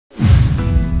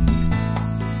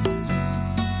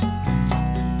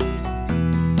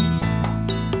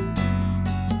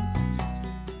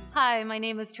Hi, my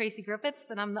name is Tracy Griffiths,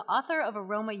 and I'm the author of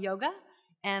Aroma Yoga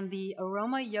and the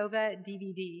Aroma Yoga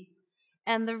DVD.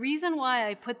 And the reason why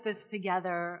I put this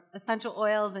together, essential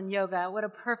oils and yoga, what a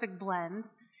perfect blend,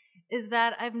 is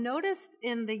that I've noticed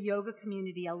in the yoga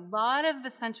community a lot of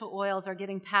essential oils are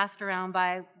getting passed around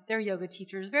by their yoga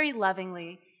teachers very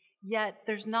lovingly, yet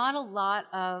there's not a lot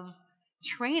of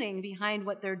training behind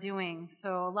what they're doing.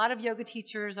 So a lot of yoga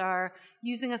teachers are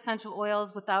using essential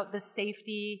oils without the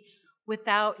safety,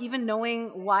 without even knowing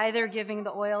why they're giving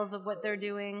the oils of what they're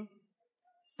doing.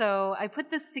 So I put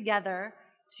this together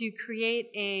to create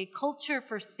a culture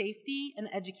for safety and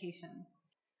education.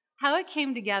 How it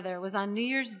came together was on New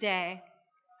Year's Day.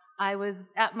 I was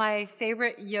at my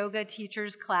favorite yoga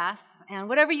teacher's class, and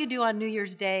whatever you do on New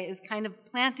Year's Day is kind of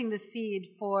planting the seed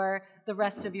for the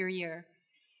rest of your year.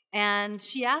 And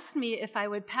she asked me if I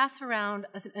would pass around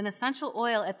an essential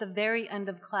oil at the very end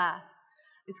of class.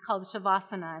 It's called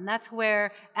Shavasana, and that's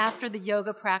where after the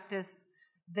yoga practice,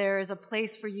 there's a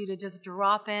place for you to just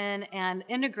drop in and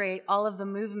integrate all of the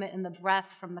movement and the breath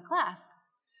from the class.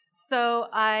 So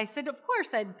I said, of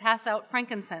course, I'd pass out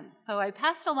frankincense. So I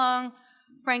passed along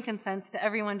frankincense to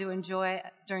everyone to enjoy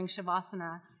during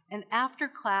Shavasana. And after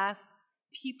class,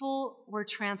 people were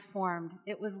transformed.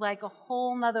 It was like a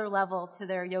whole nother level to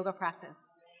their yoga practice.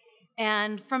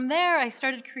 And from there, I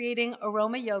started creating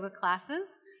Aroma Yoga classes.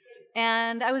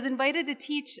 And I was invited to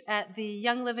teach at the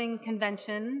Young Living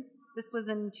Convention. This was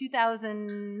in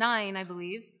 2009, I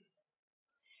believe.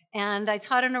 And I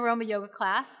taught an Aroma Yoga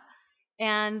class.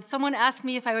 And someone asked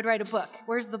me if I would write a book.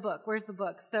 Where's the book? Where's the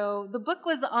book? So the book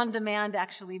was on demand,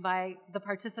 actually, by the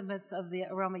participants of the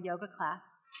Aroma Yoga class.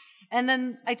 And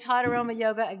then I taught Aroma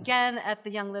Yoga again at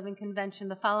the Young Living Convention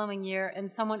the following year, and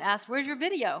someone asked, where's your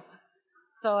video?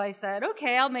 So I said,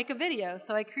 okay, I'll make a video.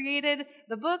 So I created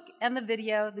the book and the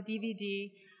video, the DVD,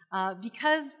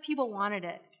 because people wanted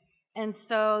it. And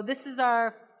so this is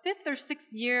our 5th or 6th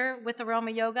year with Aroma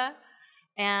Yoga,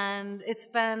 and it's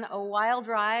been a wild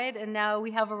ride, and now we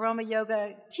have Aroma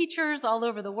Yoga teachers all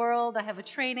over the world. I have a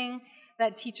training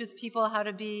that teaches people how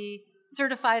to be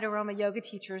certified Aroma Yoga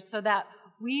teachers so that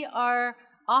we are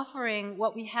offering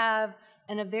what we have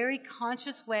in a very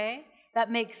conscious way that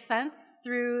makes sense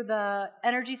through the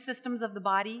energy systems of the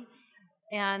body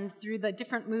and through the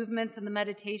different movements and the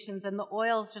meditations, and the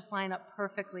oils just line up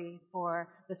perfectly for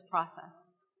this process.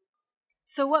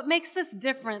 So what makes this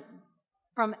different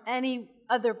from any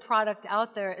other product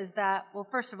out there is that, well,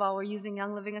 first of all, we're using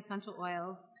Young Living essential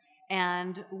oils,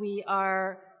 and we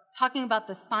are talking about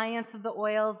the science of the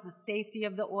oils, the safety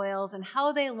of the oils, and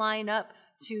how they line up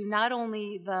to not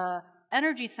only the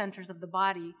energy centers of the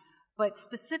body, but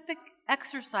specific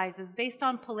exercises based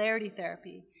on polarity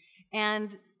therapy.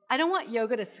 And I don't want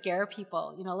yoga to scare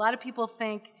people. You know, a lot of people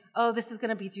think, oh, this is going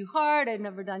to be too hard. I've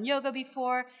never done yoga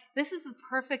before. This is the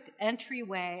perfect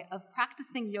entryway of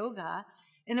practicing yoga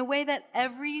in a way that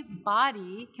every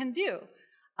body can do.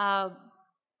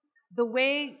 The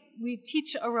way we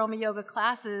teach Aroma Yoga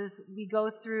classes, we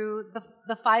go through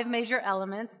the 5 major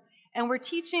elements, and we're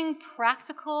teaching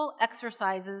practical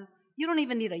exercises. You don't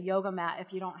even need a yoga mat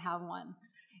if you don't have one.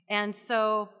 And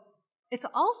so it's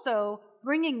also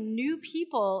bringing new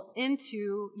people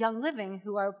into Young Living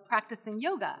who are practicing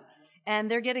yoga,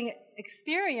 and they're getting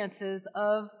experiences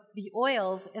of the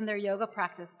oils in their yoga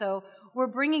practice. So we're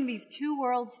bringing these two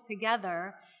worlds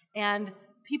together, and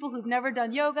people who've never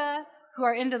done yoga, who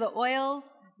are into the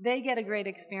oils, they get a great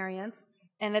experience,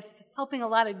 and it's helping a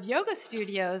lot of yoga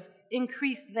studios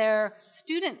increase their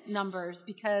student numbers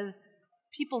because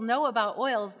people know about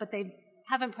oils, but they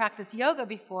haven't practiced yoga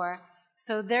before,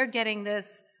 so they're getting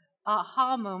this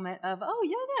aha moment of, oh,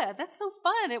 yoga, that's so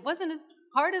fun. It wasn't as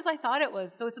hard as I thought it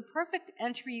was. So it's a perfect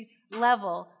entry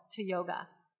level to yoga.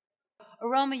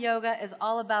 Aroma Yoga is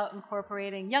all about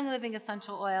incorporating Young Living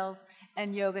essential oils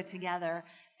and yoga together.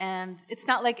 And it's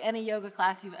not like any yoga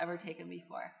class you've ever taken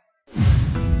before.